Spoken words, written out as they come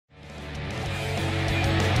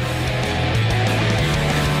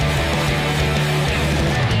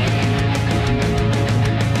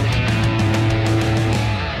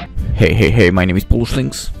Hey, my name is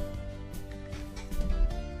PolishLynx.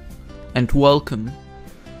 And welcome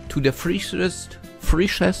to the freshest,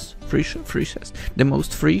 the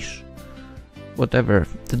most fresh, whatever,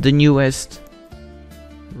 the newest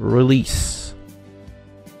release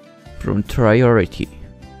from Triority.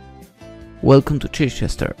 Welcome to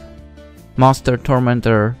Chichester, Master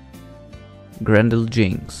Tormentor Grendel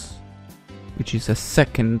Jinx, which is a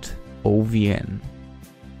second OVN.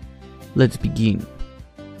 Let's begin.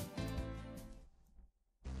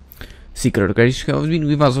 Secret location has been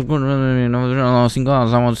with us and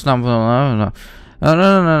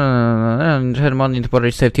money to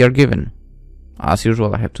Polish safety are given. As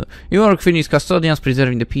usual, I have to. You are Queen's custodians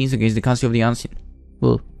preserving the peace against the council of the unseen.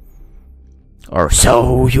 Well, or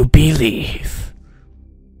so you believe.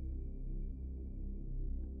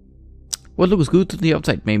 What looks good to the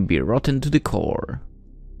outside may be rotten to the core.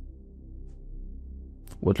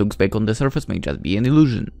 What looks big on the surface may just be an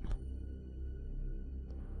illusion.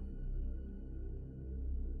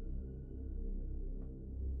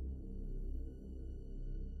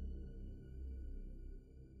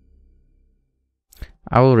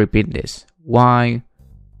 I will repeat this. Why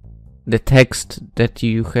the text that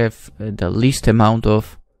you have the least amount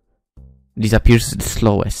of disappears the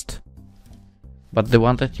slowest, but the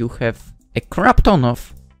one that you have a crap ton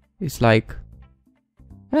of is like,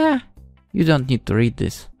 you don't need to read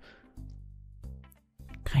this.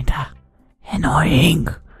 Kinda annoying.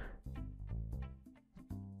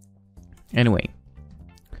 Anyway,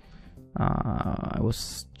 I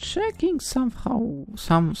was checking somehow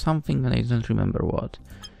something and I don't remember what.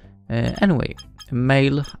 Anyway,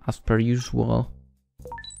 mail as per usual,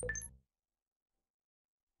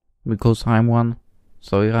 because I'm one,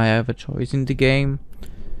 so I have a choice in the game.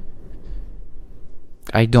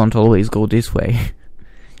 I don't always go this way,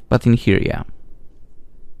 but in here, yeah.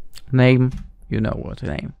 Name, you know what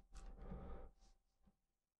name.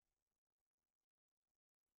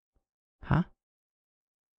 Huh?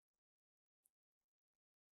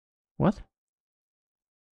 What?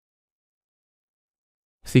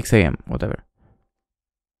 6 AM, whatever.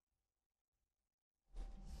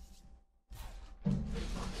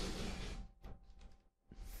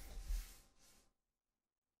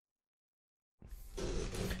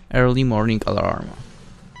 Early morning alarm.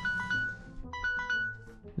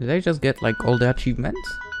 Did I just get like all the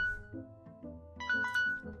achievements?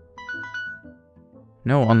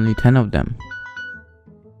 No, only 10 of them.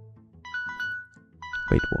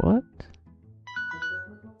 Wait, what?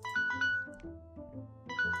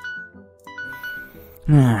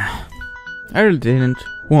 I really didn't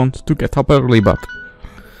want to get up early, but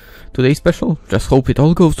today's special. Just hope it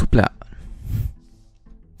all goes to plan.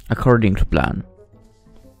 According to plan.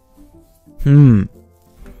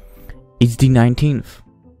 It's the 19th.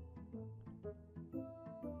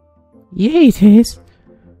 Yeah, it is.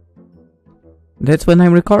 That's when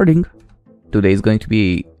I'm recording. Today is going to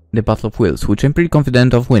be the Battle of Wills, which I'm pretty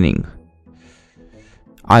confident of winning.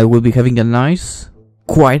 I will be having a nice,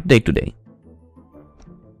 quiet day today.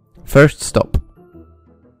 First stop.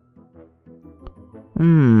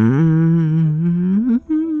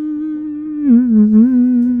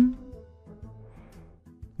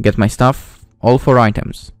 Get my stuff, all 4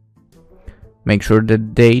 items. Make sure the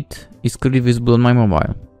date is clearly visible on my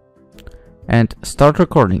mobile. And start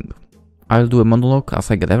recording. I'll do a monologue as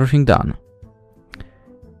I get everything done.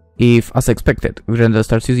 If, as expected, Grendel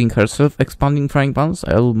starts using her self-expanding frying pans,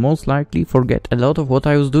 I'll most likely forget a lot of what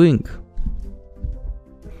I was doing.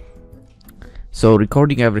 So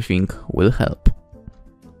recording everything will help.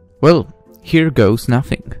 Well, here goes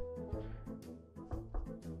nothing.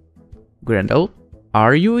 Grendel,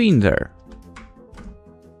 are you in there?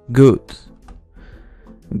 Good.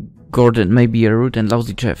 Gordon may be a rude and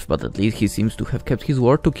lousy chef, but at least he seems to have kept his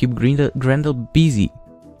word to keep Grendel busy.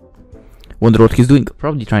 Wonder what he's doing,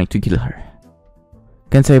 probably trying to kill her.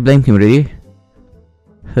 Can't say I blame him, really.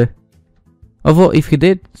 Although, if he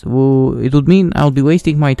did, it would mean I'll be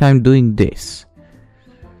wasting my time doing this.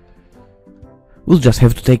 We'll just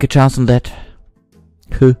have to take a chance on that.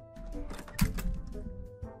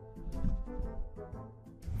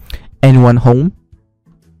 Anyone home?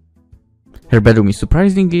 Her bedroom is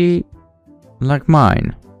surprisingly like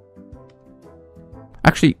mine.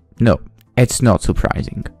 Actually, no, it's not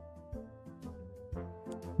surprising.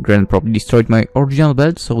 Gran probably destroyed my original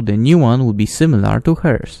bed, so the new one will be similar to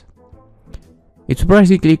hers. It's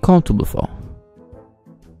surprisingly comfortable though.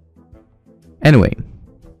 Anyway.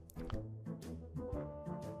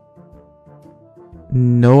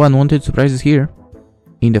 No unwanted surprises here.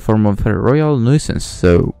 In the form of her royal nuisance,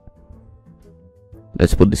 so...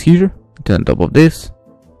 Let's put this here, then on top of this.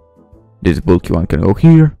 This bulky one can go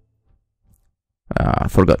here.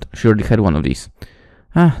 Forgot. She already had one of these.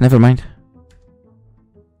 Never mind.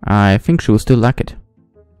 I think she will still like it.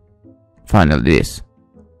 Finally, this.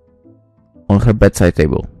 On her bedside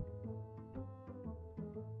table.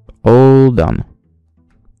 All done.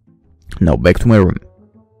 Now back to my room.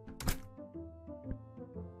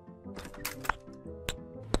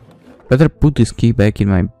 Better put this key back in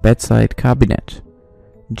my bedside cabinet.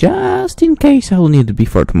 Just in case I'll need it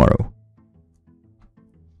before tomorrow.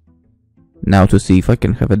 Now to see if I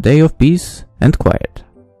can have a day of peace and quiet.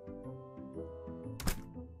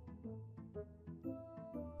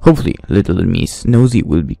 Hopefully, little Miss Nosy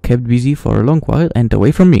will be kept busy for a long while and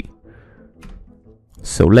away from me.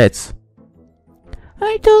 So let's.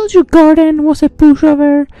 I told you Gordon was a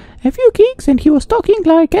pushover. A few kicks and he was talking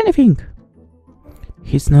like anything.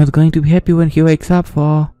 He's not going to be happy when he wakes up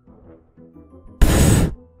for...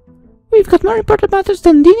 Pfft. We've got more important matters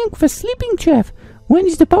than dealing with a sleeping chef. When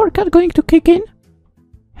is the power cut going to kick in?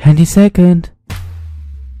 Any second.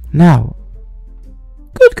 Now.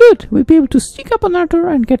 Good. We'll be able to sneak up on Arthur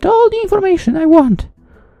and get all the information I want.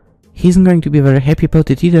 He isn't going to be very happy about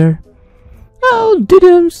it either. Oh,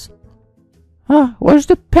 diddums. Where's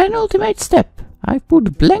the penultimate step? I've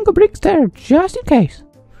put blanco bricks there just in case.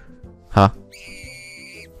 Huh?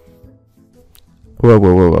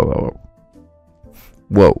 Whoa.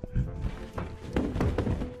 Well.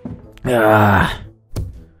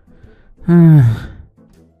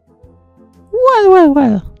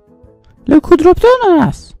 Look who dropped on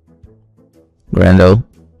us. Grendel.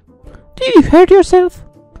 Did you hurt yourself?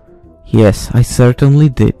 Yes, I certainly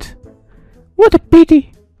did. What a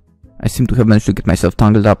pity. I seem to have managed to get myself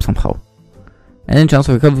tangled up somehow. Any chance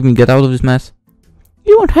of helping me get out of this mess?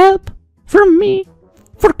 You want help? From me?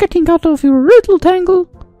 For getting out of your little tangle?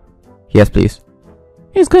 Yes, please.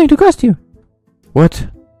 It's going to cost you. What?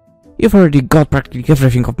 You've already got practically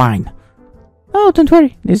everything of mine. Oh, don't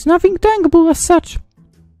worry. There's nothing tangible as such.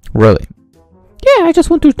 Really? Yeah, I just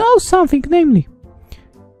want to know something, namely.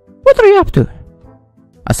 What are you up to?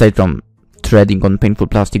 Aside from treading on painful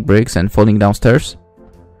plastic bricks and falling downstairs?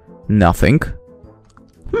 Nothing.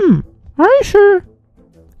 Are you sure?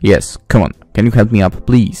 Yes, come on. Can you help me up,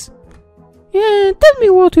 please? Yeah, tell me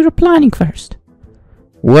what you're planning first.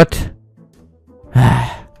 What?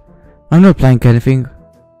 I'm not planning anything.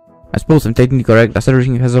 I suppose I'm technically correct as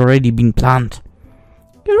everything has already been planned.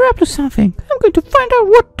 You're up to something. I'm going to find out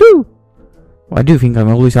what to. Why do you think I'm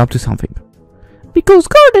always up to something? Because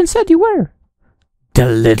Gordon said you were. The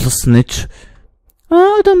little snitch.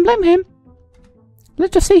 Oh, don't blame him.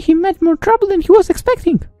 Let's just say he met more trouble than he was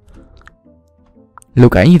expecting.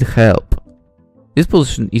 Look, I need help. This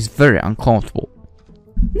position is very uncomfortable.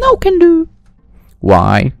 No can do.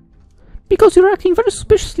 Why? Because you're acting very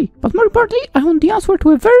suspiciously. But more importantly, I want the answer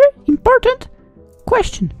to a very important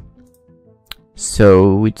question.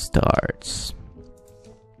 So it starts.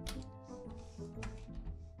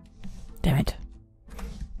 Damn it.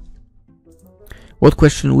 What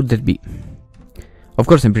question would that be? Of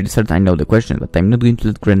course, I'm pretty certain I know the question, but I'm not going to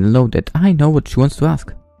let Grendel know that I know what she wants to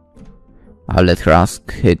ask. I'll let her ask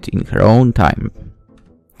it in her own time.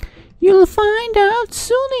 You'll find out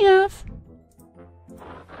soon enough.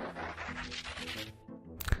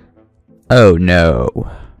 Oh no.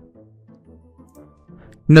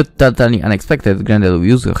 Not totally unexpected, Grendel will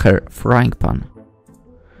use her frying pan.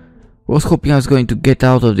 Was hoping I was going to get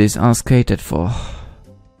out of this unscathed for...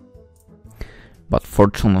 But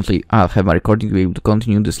fortunately, I'll have my recording to be able to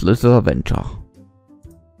continue this little adventure.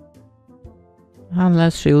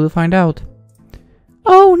 Unless she will find out.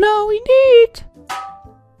 Oh no, indeed!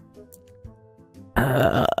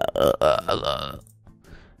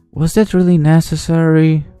 Was that really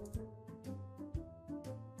necessary?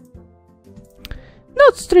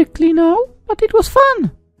 Not strictly, no, but it was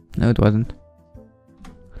fun. No, it wasn't.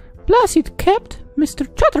 Plus, it kept Mr.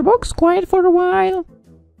 Chatterbox quiet for a while.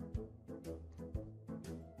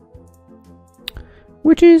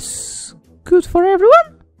 Which is good for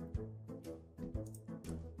everyone?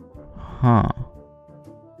 Huh.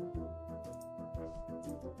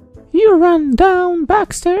 You run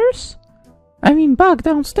back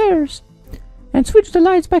downstairs, and switch the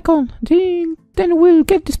lights back on. Then we'll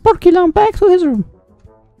get this porky lamb back to his room.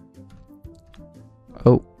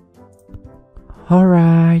 Oh.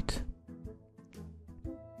 Alright.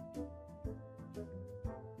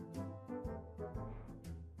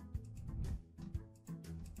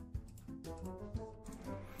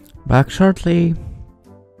 Back shortly.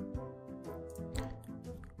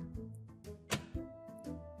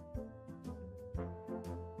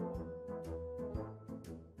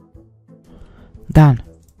 Done.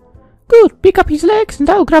 Good, pick up his legs and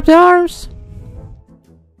I'll grab the arms.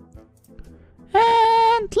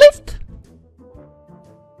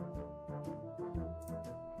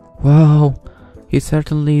 Wow, he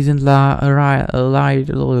certainly isn't light.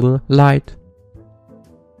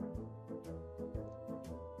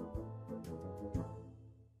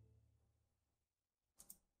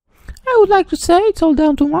 I would like to say it's all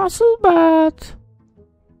down to muscle, but...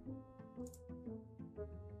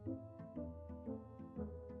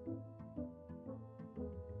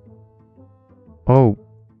 Oh,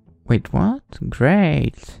 wait, what?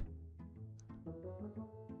 Great.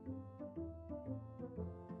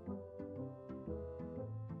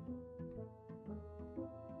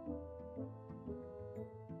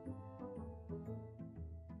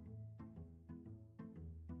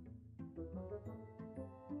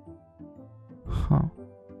 Huh.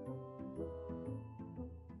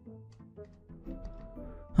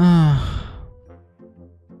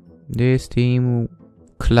 This team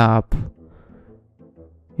club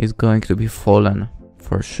is going to be fallen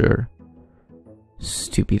for sure.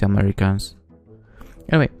 Stupid Americans.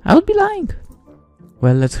 Anyway, I would be lying.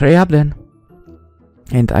 Well, let's hurry up then.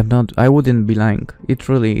 And I wouldn't be lying. It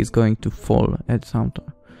really is going to fall at some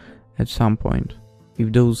point.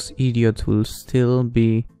 If those idiots will still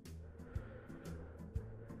be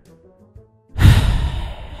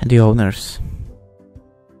the owners.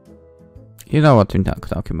 You know what I'm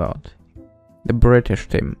talking about. The British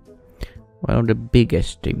team. One of the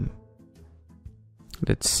biggest team.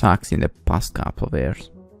 That sucks in the past couple of years.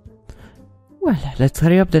 Well, let's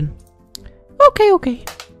hurry up then. Okay.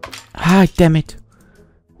 Ah, damn it.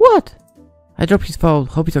 What? I dropped his phone.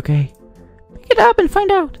 Hope it's okay. Pick it up and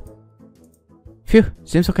find out. Phew,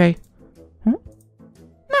 seems okay. Huh?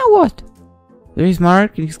 Now what? There is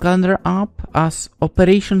marked in his calendar up as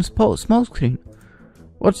Operation Smokescreen.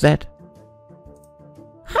 What's that?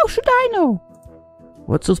 How should I know?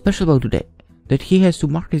 What's so special about today that he has to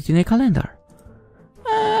mark it in a calendar?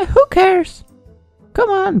 Who cares? Come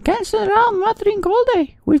on, can't stand around muttering all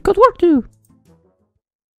day. We've got work to do.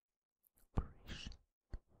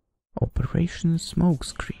 Operation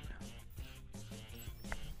Smokescreen.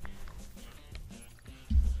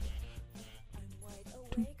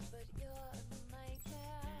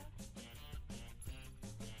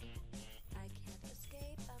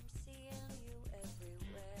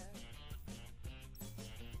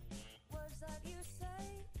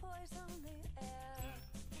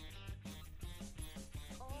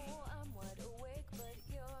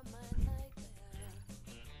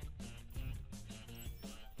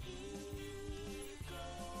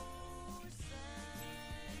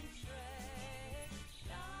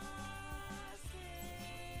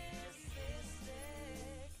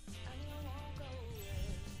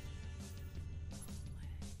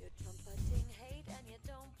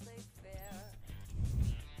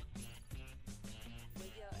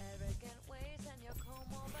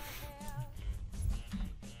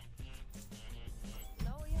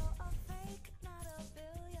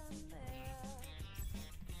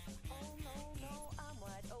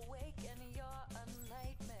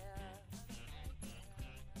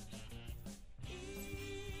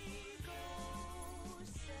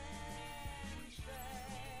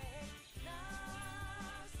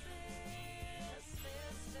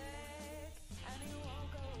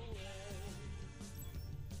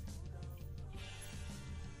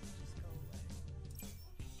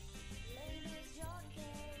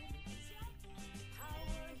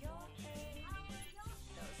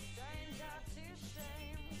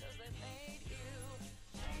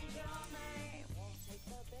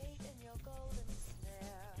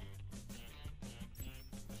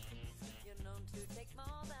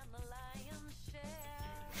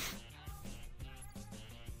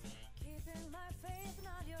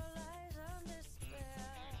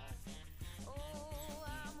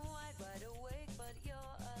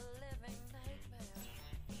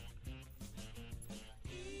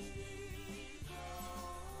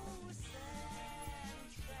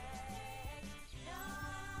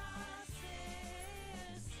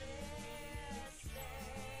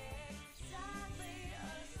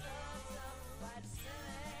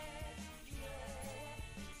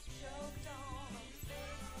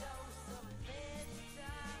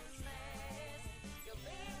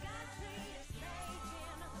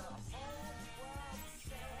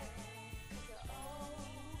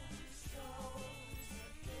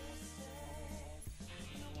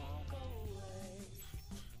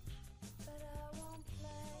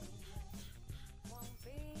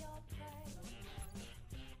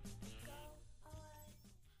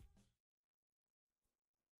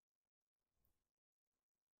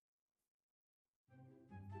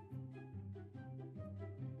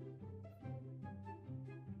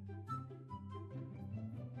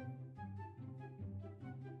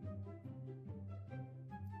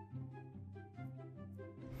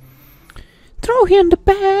 throw you on the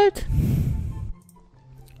bed.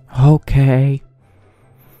 Okay.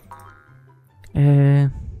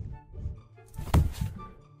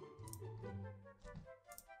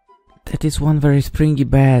 That is one very springy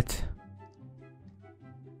bed.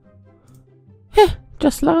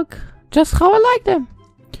 Just how I like them.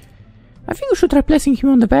 I think we should try placing him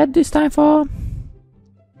on the bed this time for...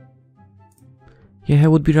 Yeah,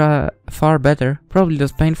 it would be far better. Probably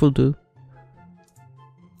less painful too.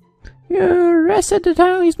 You reset the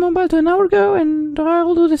time his mobile to an hour ago, and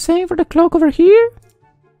I'll do the same for the clock over here.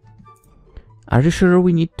 Are you sure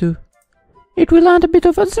we need to? It will add a bit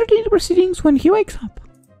of uncertainty proceedings when he wakes up.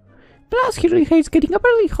 Plus, he really hates getting up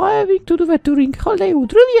early. Having to do that during holiday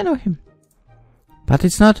would really annoy him. But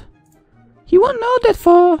it's not. He won't know that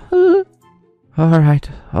for... Alright,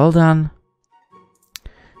 all done.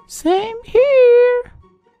 Same here.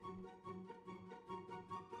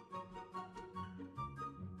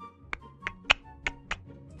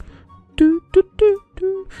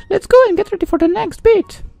 Let's go and get ready for the next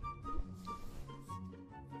bit.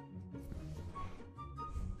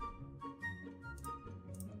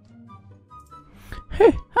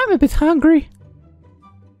 Hey, I'm a bit hungry.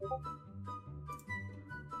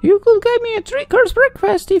 You could get me a 3-course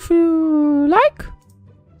breakfast if you like.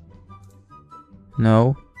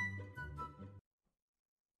 No.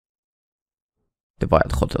 The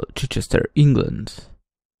Wild Hotel, Chichester, England.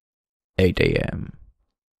 8 AM.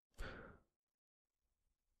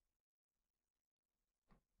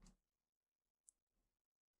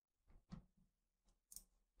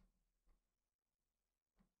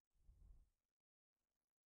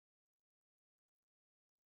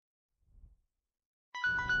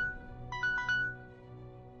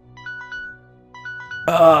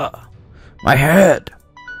 My head!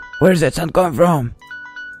 Where's that sound coming from?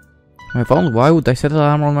 My phone? Why would I set an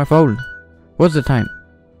alarm on my phone? What's the time?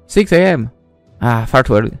 6 AM. Ah, far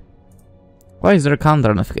too early. Why is there a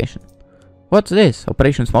calendar notification? What's this?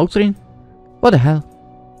 Operation Smokescreen? What the hell?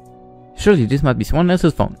 Surely this might be someone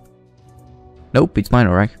else's phone. Nope, it's mine,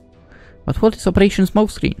 alright. But what is Operation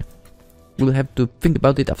Smokescreen? We'll have to think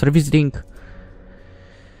about it after visiting...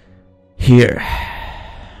 here.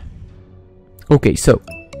 Okay, so...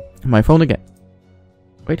 my phone again.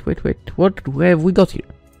 Wait. What have we got here?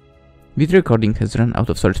 Video recording has run out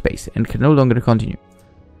of storage space and can no longer continue.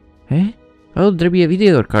 Eh? How would there be a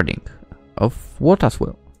video recording? Of what as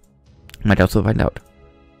well? Might also find out.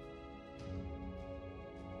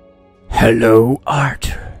 Hello,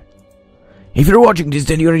 Arthur. If you're watching this,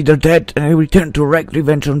 then you're either dead and I return to wreak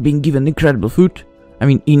revenge on being given incredible food. I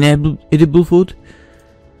mean, inedible food.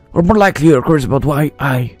 Or more likely you're curious about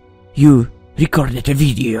why you recorded a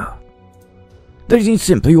video. The reason is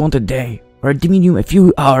simple: you want a day or a minimum a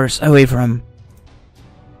few hours away from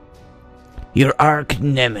your arch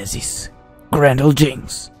nemesis, Grendel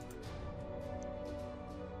Jinx.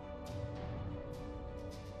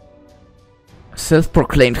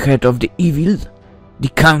 Self-proclaimed head of the evil, the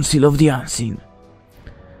Council of the Unseen.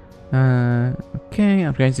 Okay,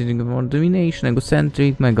 organizing more domination,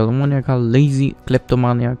 egocentric, megalomaniacal, lazy,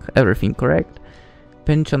 kleptomaniac, everything correct.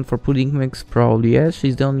 Penchant for pudding mix, probably yes.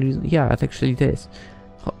 She's the only reason. Yeah, it actually is.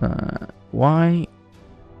 Why?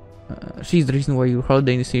 She's the reason why your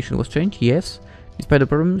holiday initiation was changed. Yes. Despite the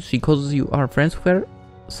problems she causes, you are friends with her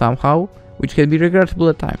somehow, which can be regrettable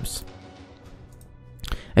at times.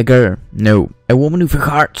 A girl, no. A woman with a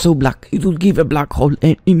heart so black it would give a black hole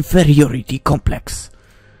an inferiority complex.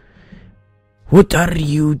 What are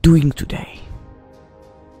you doing today?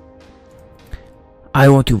 I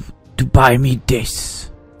want you to buy me this.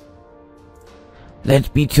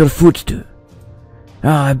 Let me eat your food too.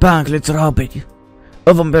 A bank, let's rob it.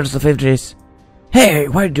 Oven burns the favorite is. Hey,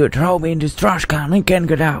 why do you throw me in this trash can? I can't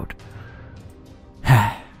get out.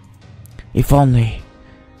 If only.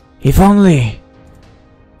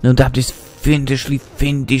 No doubt this fiendish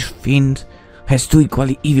fiend has two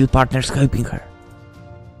equally evil partners helping her.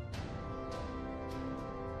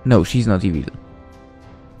 No, she's not evil.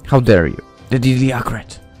 How dare you? Deadly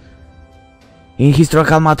accurate. In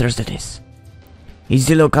historical matters, that is. He's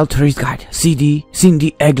the local tourist guide, Cindy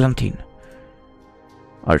Eglantine.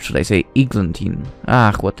 Or should I say Eglantine?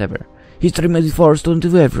 Ah, whatever. History may be forced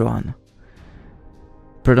onto everyone.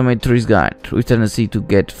 Predominant tourist guide, with tendency to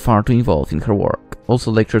get far too involved in her work.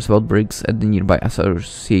 Also lectures about bricks at the nearby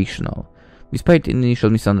associational. Despite initial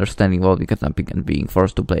misunderstanding involving kidnapping and being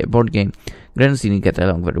forced to play a board game, Gren and Cindy get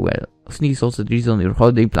along very well. Cindy is also the reason your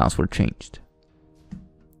holiday plans were changed.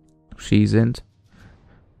 She isn't.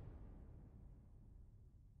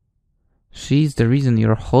 She's the reason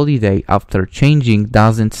your holiday after changing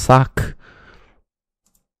doesn't suck.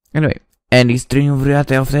 Anyway, and this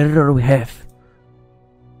triumvirate of terror we have.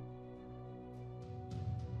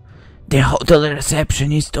 the hotel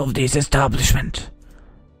receptionist of this establishment.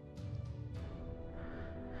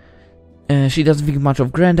 She doesn't think much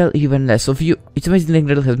of Grendel, even less of you. It's amazing that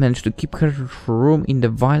Grendel has managed to keep her room in the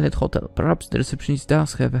Violet Hotel. Perhaps the receptionist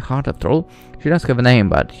does have a heart after all. She does have a name,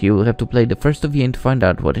 but you will have to play the first OVN to find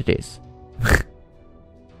out what it is.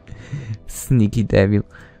 Sneaky devil.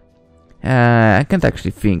 I can't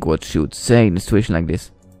actually think what she would say in a situation like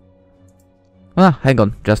this. Ah, hang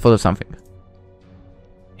on, just thought of something.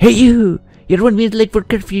 Hey you! You're 1 minute late for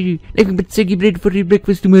curfew. Nothing but soggy bread for your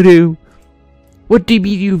breakfast tomorrow. What do you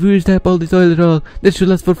mean you first tap all this oil at all? That should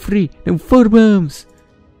last for free. No, 4 months.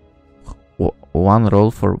 1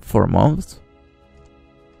 roll for 4 months?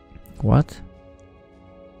 What?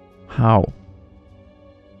 How?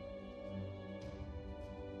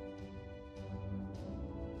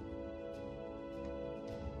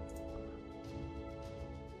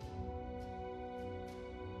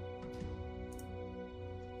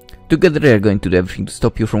 Together they are going to do everything to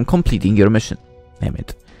stop you from completing your mission. Damn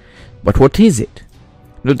it. But what is it?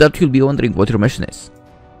 No doubt you'll be wondering what your mission is.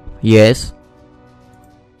 Yes.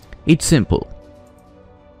 It's simple.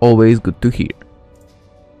 Always good to hear.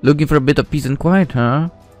 Looking for a bit of peace and quiet, huh?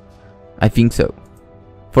 I think so.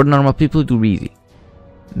 For normal people it will be easy.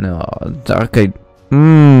 No, arcade.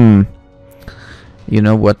 You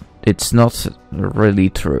know what? It's not really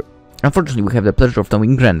true. Unfortunately, we have the pleasure of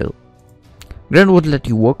knowing Grendel. Grendel would let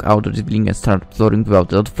you walk out of this building and start exploring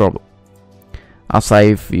without a lot of trouble.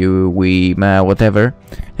 Aside if we, whatever,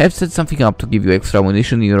 have set something up to give you extra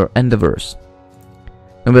ammunition in your endeavors.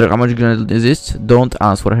 No matter how much Grendel insists, don't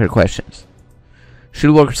answer her questions.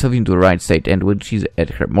 She'll work herself into the right state, and when she's at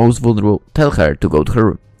her most vulnerable, tell her to go to her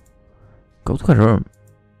room. Go to her room?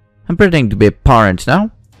 I'm pretending to be a parent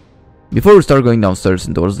now? Before we start going downstairs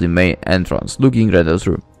and towards the main entrance, look in Grendel's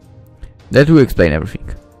room. That will explain everything.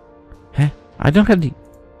 Huh? I don't have the...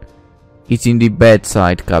 It's in the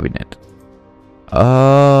bedside cabinet.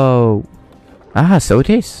 Oh. Ah, so it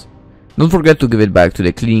is. Don't forget to give it back to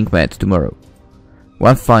the cleaning mat tomorrow.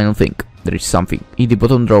 One final thing. There is something in the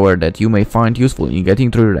bottom drawer that you may find useful in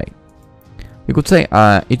getting through your day. You could say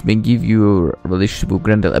it may give your relationship with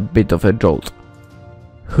Grendel a bit of a jolt.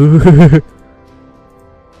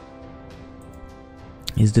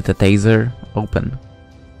 Is it a taser? Open.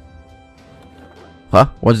 Huh?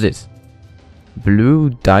 What's this? Blue,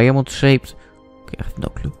 diamond shaped? Okay, I have no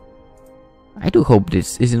clue. I do hope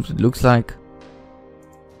this isn't what it looks like.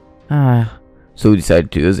 So we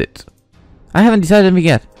decided to use it. I haven't decided anything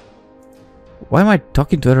yet. Why am I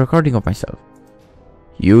talking to a recording of myself?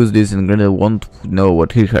 Use this and Grendel won't know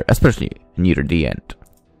what hit her, especially near the end.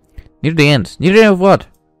 Near the end? Near the end of what?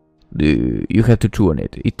 You have to chew on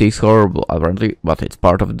it. It tastes horrible, apparently, but it's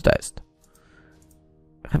part of the test.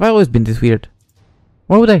 Have I always been this weird?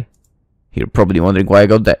 Why would I? You're probably wondering why I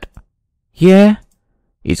got that. Yeah?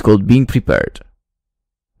 It's called being prepared.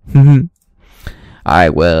 You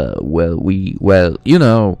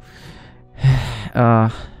know.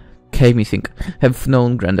 Gave me think. Have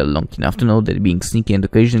known Grendel long enough to know that being sneaky and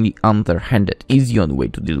occasionally underhanded is the only way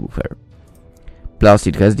to deal with her. Plus,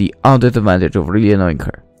 it has the added advantage of really annoying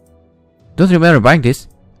her. Don't remember buying this?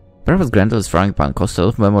 Perhaps Grendel's frying pan cost a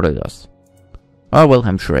lot of memory loss. Oh well,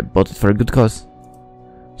 I'm sure I bought it for a good cause.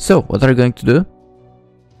 So, what are you going to do?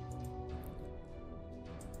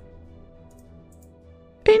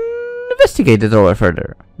 Investigate the drawer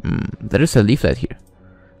further. There is a leaflet here.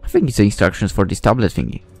 I think it's the instructions for this tablet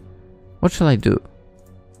thingy. What shall I do?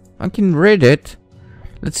 I can read it.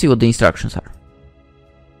 Let's see what the instructions are.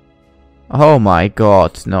 Oh my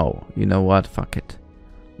god, no. You know what? Fuck it.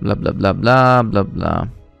 Blah blah blah blah blah blah.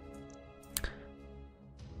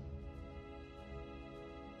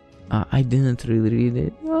 I didn't really read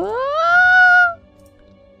it.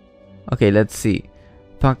 Okay, let's see.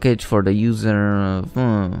 Package for the user.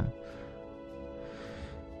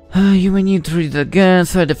 You may need to read it again.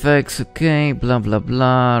 Side effects, okay. Blah blah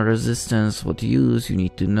blah. Resistance, what to use, you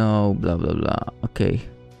need to know. Blah blah blah. Okay.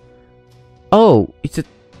 Oh, it's a...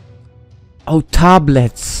 Oh,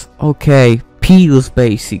 tablets. Okay. Pills,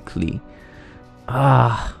 basically.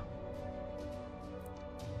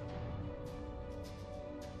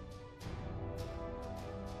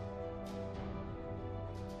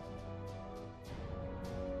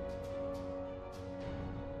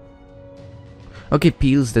 Okay,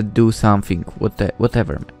 pills that do something,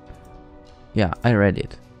 whatever. Yeah, I read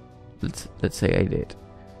it. Let's say I did.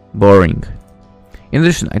 Boring. In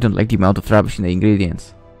addition, I don't like the amount of rubbish in the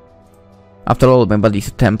ingredients. After all, my body is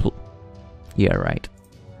a temple. Yeah, right.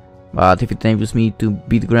 But if it enables me to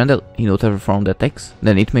beat Grendel in whatever form that takes,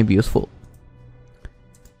 then it may be useful.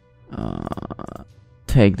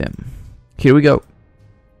 Take them. Here we go.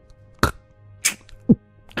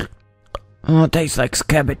 Oh, tastes like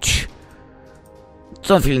cabbage. It's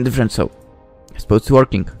not feeling different, so I suppose it's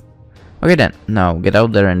working. Okay then, now get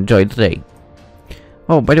out there and enjoy the day.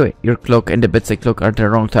 Oh, by the way, your clock and the bedside clock are at the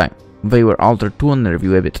wrong time. They were altered to unnerve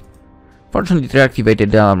you a bit. Fortunately, they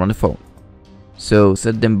activated the alarm on the phone. So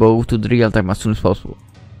set them both to the real time as soon as possible.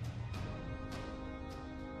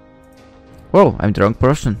 Whoa, I'm the wrong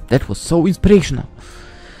person. That was so inspirational.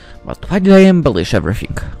 But why did I embellish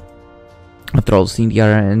everything? After all, Cindy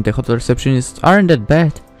and the hotel receptionist aren't that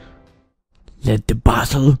bad. Let the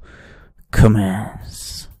battle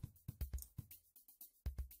commence.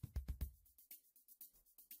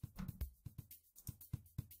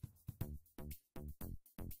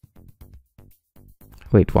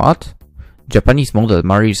 Wait, what? Japanese model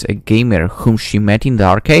marries a gamer whom she met in the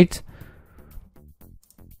arcade?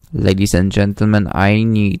 Ladies and gentlemen, I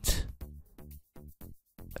need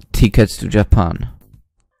tickets to Japan.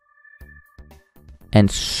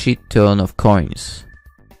 And shit ton of coins.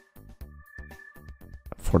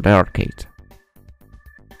 For the arcade.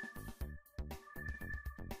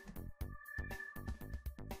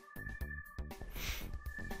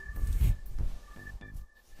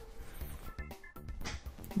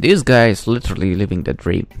 This guy is literally living the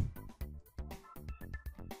dream.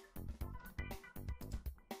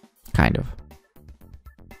 Kind of.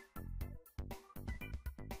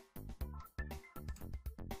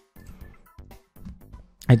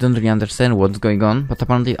 I don't really understand what's going on, but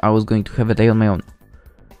apparently I was going to have a day on my own.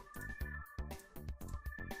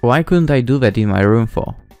 Why couldn't I do that in my room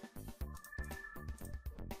for?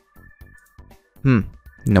 No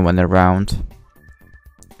one around.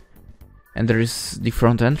 And there is the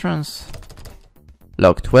front entrance.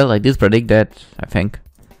 Locked. Well, I did predict that, I think.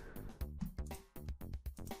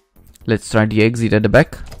 Let's try the exit at the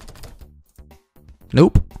back.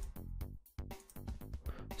 Nope.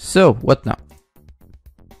 So, what now?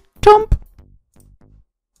 Jump!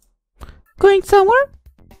 Going somewhere?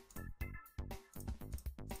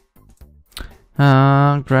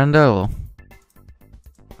 Grendel.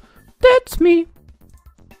 That's me.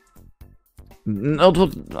 Not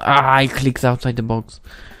what. I clicked outside the box.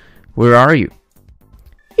 Where are you?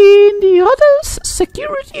 In the hotel's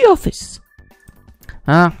security office.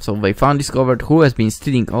 So they found discovered who has been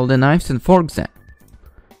stealing all the knives and forks then.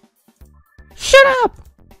 Shut up!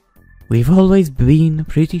 We've always been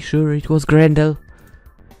pretty sure it was Grendel.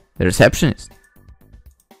 The receptionist.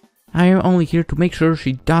 I am only here to make sure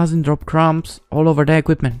she doesn't drop crumbs all over the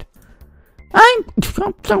equipment.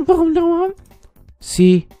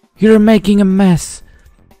 See? You're making a mess.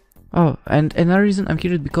 Oh, and another reason I'm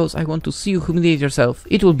here is because I want to see you humiliate yourself.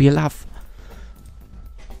 It will be a laugh.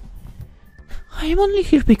 I am only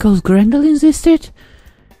here because Grendel insisted.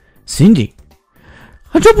 Cindy.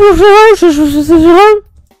 What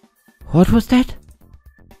was that?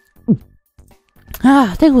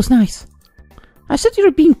 That was nice. I said you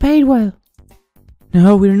were being paid well.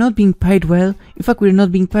 No, we're not being paid well. In fact, we're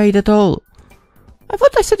not being paid at all. I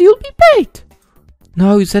thought I said you'll be paid.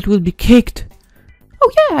 No, you said we'll be kicked.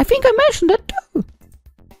 Oh yeah, I think I mentioned that too.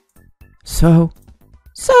 So,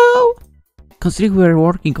 considering we were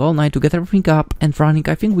working all night to get everything up and running,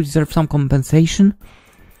 I think we deserve some compensation.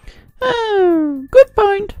 Good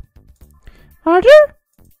point. Arthur?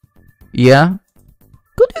 Yeah?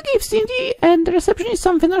 Could you give Cindy and the receptionist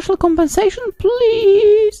some financial compensation,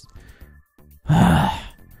 please?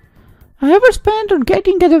 I overspent on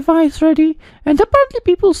getting a device ready, and apparently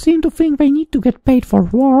people seem to think they need to get paid for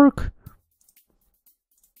work.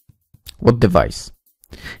 What device?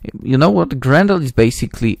 You know what? Grendel is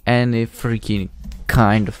basically any freaking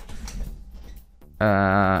kind of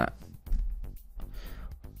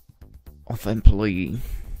employee.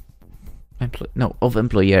 Of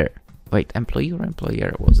employer. Wait, employee or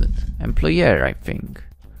employer was it? Employer, I think.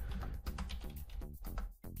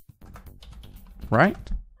 Right?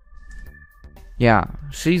 Yeah,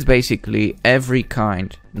 she's basically every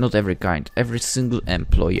single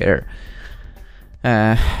employer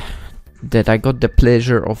that I got the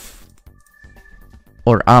pleasure of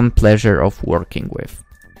or unpleasure of working with.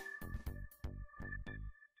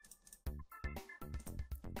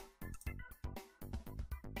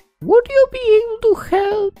 Would you be able to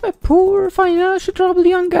help a poor, financially troubled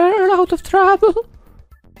young girl out of trouble?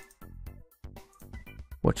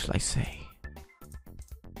 What shall I say?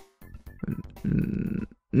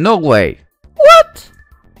 No way! What?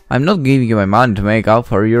 I'm not giving you my money to make up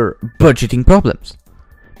for your budgeting problems.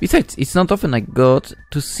 Besides, it's not often I got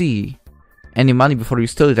to see any money before you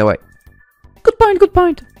stole it away. Good point, good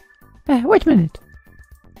point. Wait a minute.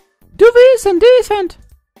 Do this and this and...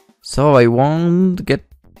 So I won't get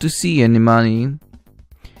to see any money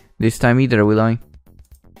this time either, will I?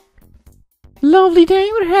 Lovely day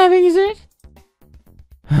we're having, isn't it?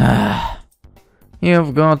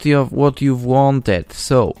 You've got what you've wanted,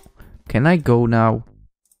 so can I go now?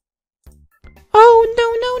 Oh,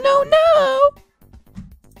 no.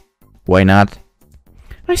 Why not?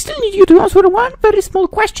 I still need you to answer one very small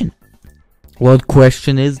question. What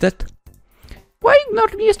question is that? Why you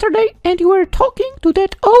ignored me yesterday and you were talking to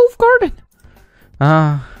that old garden?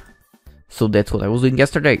 So that's what I was doing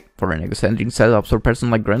yesterday. For an eccentric self-absorbed person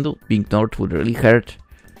like Grendel, being ignored would really hurt.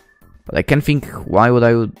 But I can't think why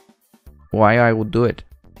I would do it.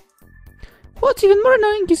 What's even more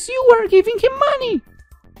annoying is you were giving him money.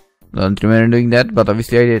 Don't remember doing that, but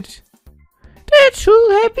obviously I did. That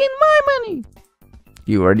should have been my money.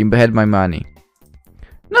 You already had my money.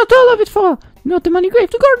 Not all of it, for not the money you gave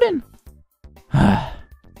to Gordon.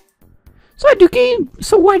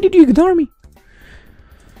 So why did you ignore me?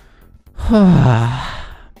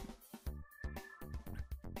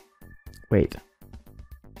 Wait.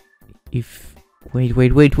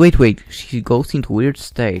 Wait. She goes into weird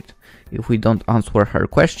state if we don't answer her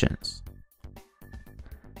questions.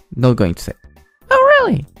 Not going to say. Oh,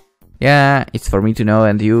 really? Yeah, it's for me to know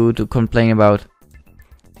and you to complain about.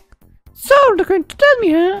 So, they're going to tell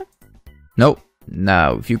me, huh? No.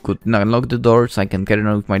 Now, if you could unlock the doors, I can carry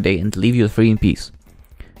on with my day and leave you free in peace.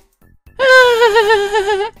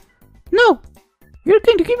 No! You're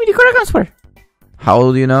going to give me the correct answer.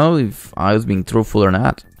 How do you know if I was being truthful or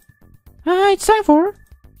not? It's time for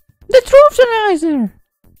the truth analyzer.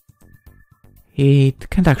 It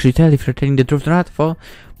can't actually tell if you're telling the truth or not,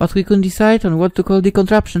 but we couldn't decide on what to call the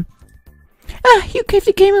contraption. You gave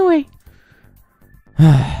the game away.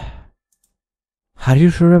 Are you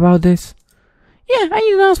sure about this? Yeah, I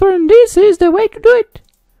need an answer and this is the way to do it.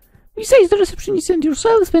 Besides, the receptionist and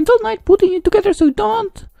yourself spent all night putting it together, so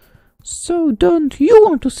don't you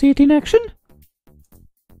want to see it in action?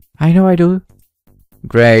 I know I do.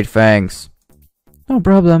 Great, thanks. No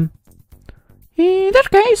problem. In that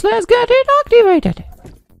case, let's get it activated.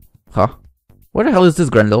 Huh? What the hell is this,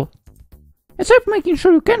 Grendel? Except making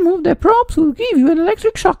sure you can move, the props will give you an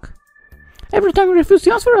electric shock. Every time you refuse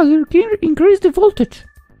to answer, I'll increase the voltage.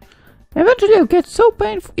 Eventually it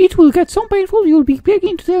will get so painful you'll be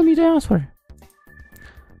begging to tell me the answer.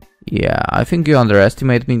 Yeah, I think you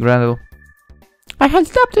underestimate me, Grendel. I had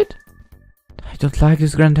stopped it. I don't like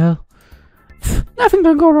this, Grendel. Nothing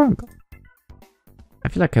can go wrong. I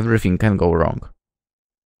feel like everything can go wrong.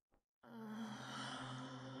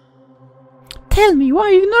 Tell me why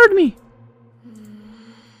you ignored me.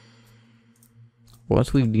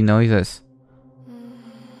 What's with the noises?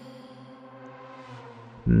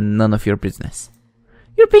 None of your business.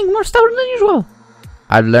 You're being more stubborn than usual.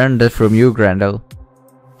 I learned that from you, Grendel.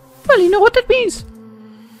 Well, you know what that means.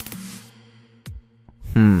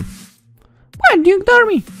 Why did you ignore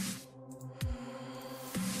me?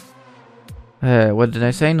 What did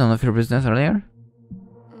I say? None of your business earlier?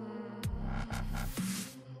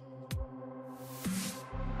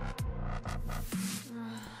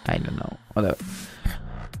 I don't know. Whatever.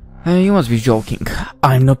 You must be joking.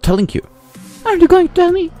 I'm not telling you. Aren't you going to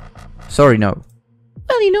tell me? Sorry, no.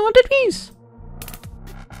 Well, you know what that means.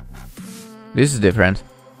 This is different.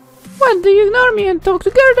 Why do you ignore me and talk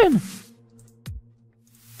to Gordon?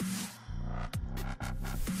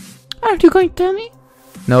 Aren't you going to tell me?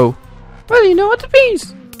 No. Well, you know what it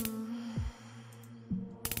means.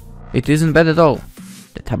 It isn't bad at all.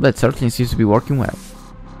 The tablet certainly seems to be working well.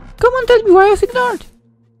 Come on, tell me why I was ignored.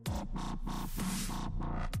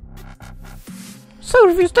 So,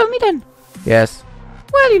 if you tell me then. Yes.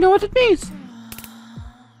 Well, you know what it means.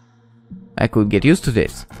 I could get used to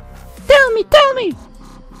this. Tell me!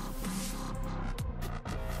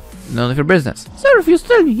 None of your business. Sir, if you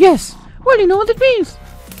tell me, yes. Well, you know what it means.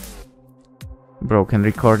 Broken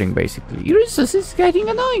recording, basically. Your insistence is getting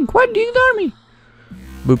annoying. Why do you ignore me?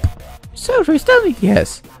 Boop. Sir, if you tell me,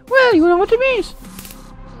 yes. Well, you know what it means.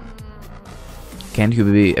 Can't you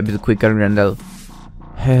be a bit quicker, Grendel?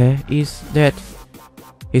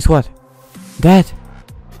 Is what? That?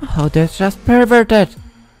 Oh, that's just perverted.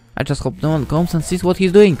 I just hope no one comes and sees what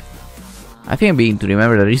he's doing. I think I'm beginning to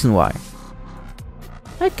remember the reason why.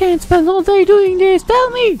 I can't spend all day doing this, tell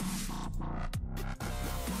me!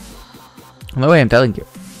 No way, I'm telling you.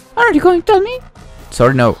 Aren't you going to tell me?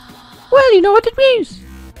 Sorry, no. Well, you know what it means.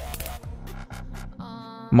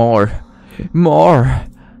 More.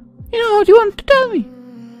 You know what you want to tell me?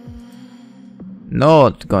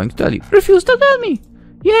 Not going to tell you. Refuse to tell me.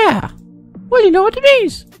 Yeah. Well, you know what it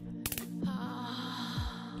means.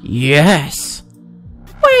 Yes.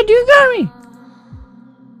 Why do you ignore me?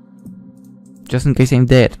 Just in case I'm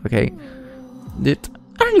dead, okay?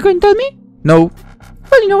 Aren't you going to tell me? No.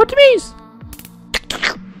 Well, you know what it means.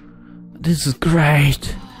 This is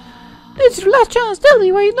great. This is your last chance. Tell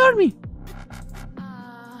me why you ignored me.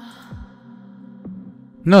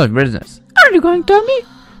 No business. Are you going to tell me?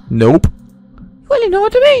 Nope. Well, you know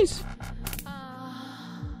what it means.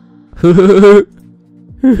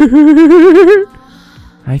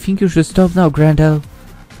 I think you should stop now, Grendel.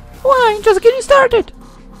 Why? I'm just getting started.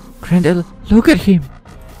 Grendel, look at him.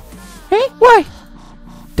 Hey, why?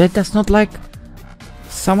 That does not like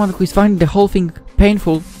someone who is finding the whole thing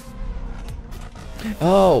painful.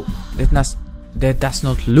 Oh, that does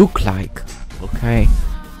not look like. Okay.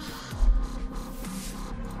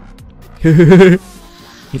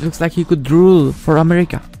 He looks like he could drool for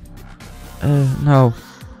America. No.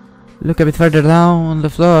 Look a bit further down on the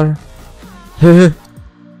floor.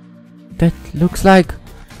 That looks like...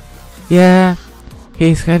 Yeah,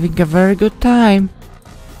 he's having a very good time.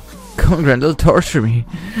 Come on, Grendel, torture me.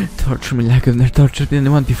 Torture me like I've never tortured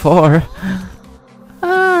anyone before.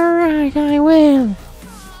 Alright, I will.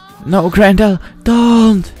 No, Grendel,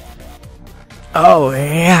 don't! Oh,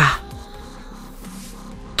 yeah!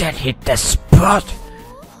 That hit the spot!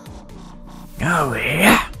 Oh,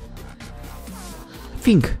 yeah! I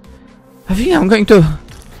think I'm going to...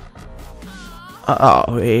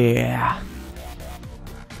 Oh, yeah.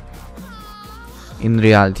 In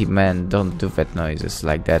reality, man, don't do that noises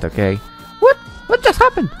like that, okay? What? What just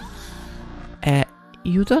happened?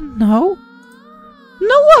 You don't know?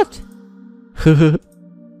 Know what?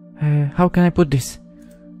 How can I put this?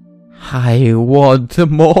 I want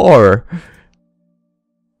more.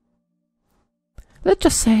 Let's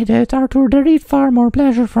just say that Arthur derived far more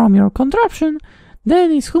pleasure from your contraption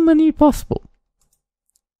than is humanly possible.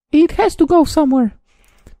 It has to go somewhere.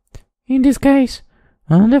 In this case,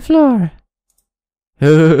 on the floor.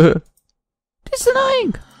 This is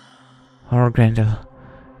annoying. Oh, Grendel.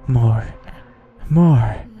 More.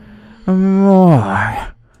 No,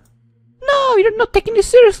 you're not taking this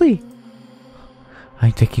seriously.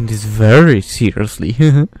 I'm taking this very seriously.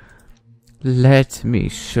 Let me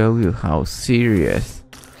show you how serious.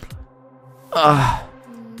 Oh,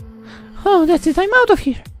 that's it. I'm out of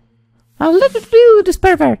here. I'll let you deal with this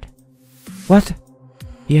pervert. What?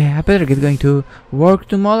 Yeah, I better get going to work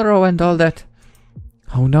tomorrow and all that.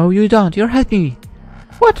 Oh no, you don't. You're helping me.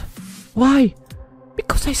 What? Why?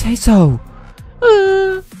 Because I say so.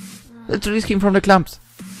 Let's release him from the clamps.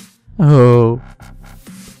 Oh.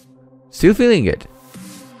 Still feeling it?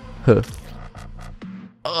 Huh.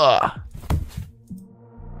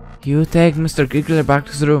 You take Mr. Giggler back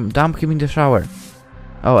to his room. Dump him in the shower.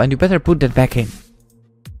 Oh, and you better put that back in.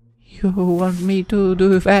 You want me to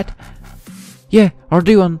do that? Yeah, or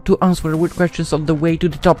do you want to answer weird questions on the way to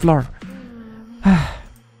the top floor?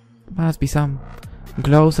 Must be some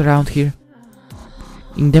glows around here.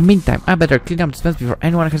 In the meantime, I better clean up the mess before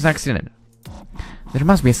anyone has an accident. There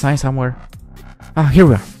must be a sign somewhere. Ah, here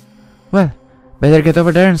we are. Well, better get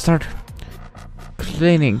over there and start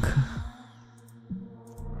cleaning.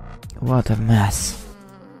 What a mess.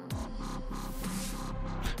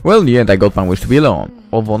 Well, in the end, I got my wish to be alone,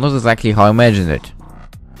 although not exactly how I imagined it.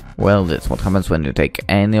 Well, that's what happens when you take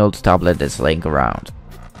any old tablet that's laying around.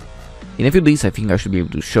 In a few days, I think I should be able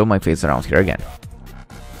to show my face around here again.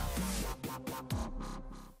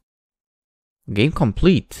 Game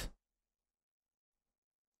complete.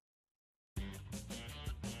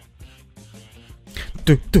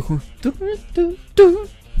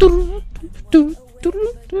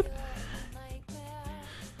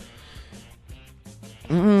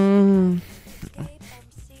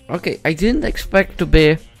 Okay, I didn't expect to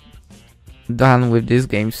be done with this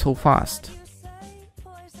game so fast.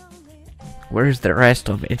 Where's the rest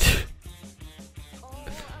of it?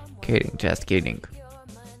 Kidding, just kidding.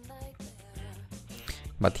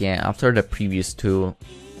 But yeah, after the previous two,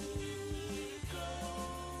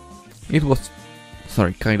 it was,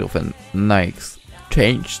 sorry, kind of a nice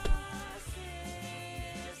changed.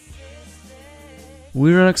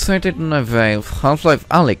 We're excited to unveil Half-Life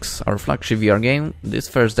Alyx, our flagship VR game, this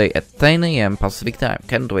Thursday at 10 AM Pacific time.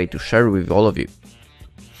 Can't wait to share with all of you.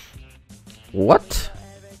 What?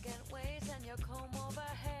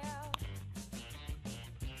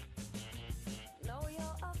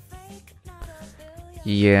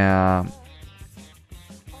 Yeah.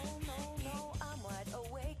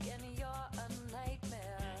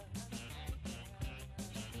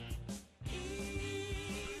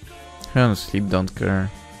 Honestly, don't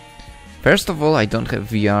care. First of all, I don't have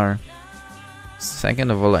VR.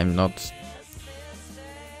 Second of all, I'm not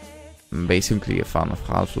basically a fan of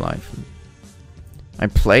Half-Life. I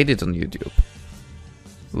played it on YouTube.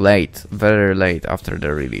 Late, very late after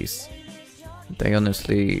the release. They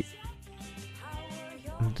honestly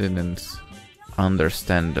didn't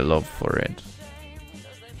understand the love for it.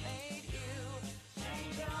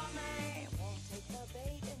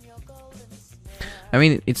 I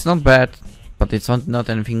mean, it's not bad, but it's not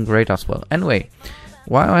anything great as well. Anyway,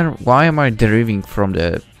 why am I deriving from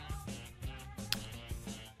the,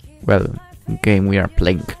 well, game we are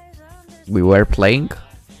playing? We were playing?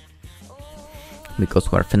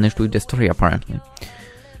 Because we are finished with the story, apparently.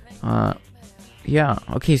 Yeah,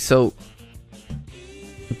 okay, so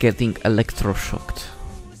getting electroshocked.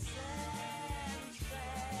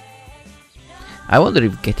 I wonder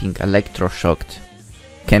if getting electroshocked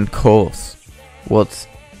can cause what's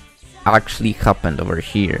actually happened over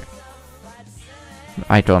here.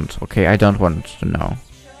 I don't want to know.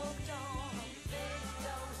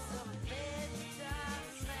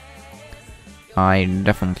 I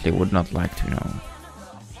definitely would not like to know.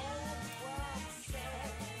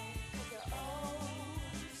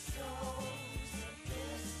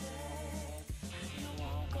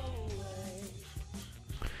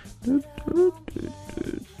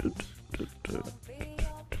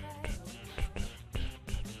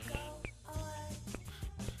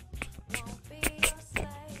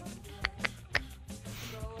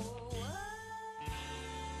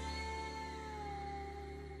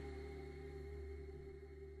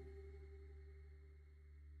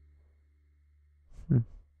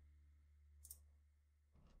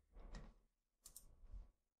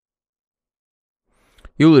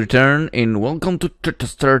 You will return in Welcome to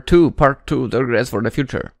Chichester 2, Part 2, The Regrets for the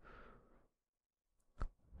Future.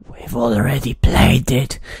 We've already played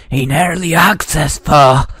it in early access,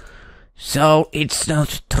 so it's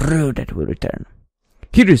not true that we return.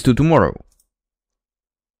 Here is to tomorrow.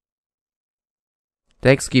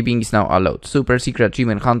 Text keeping is now allowed. Super Secret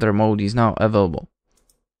Achievement Hunter mode is now available.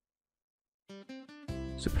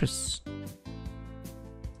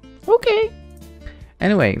 Okay.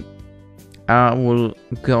 Anyway, I will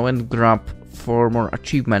go and grab 4 more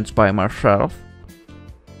achievements by myself.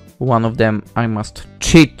 One of them I must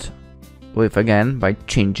cheat with again by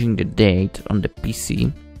changing the date on the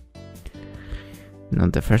PC.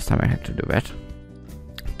 Not the first time I had to do that.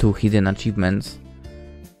 2 hidden achievements,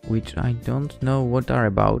 which I don't know what are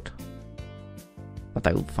about, but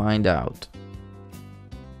I will find out.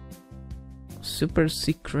 Super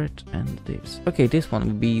secret and this. Okay, this one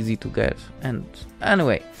will be easy to get. And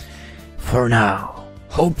anyway, for now,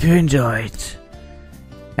 hope you enjoyed.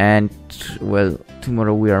 And well,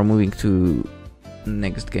 tomorrow we are moving to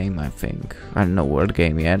next game, I think. I don't know what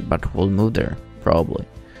game yet, but we'll move there probably.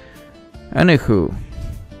 Anywho,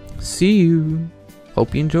 see you.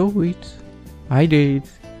 Hope you enjoyed. I did.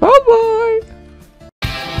 Bye bye.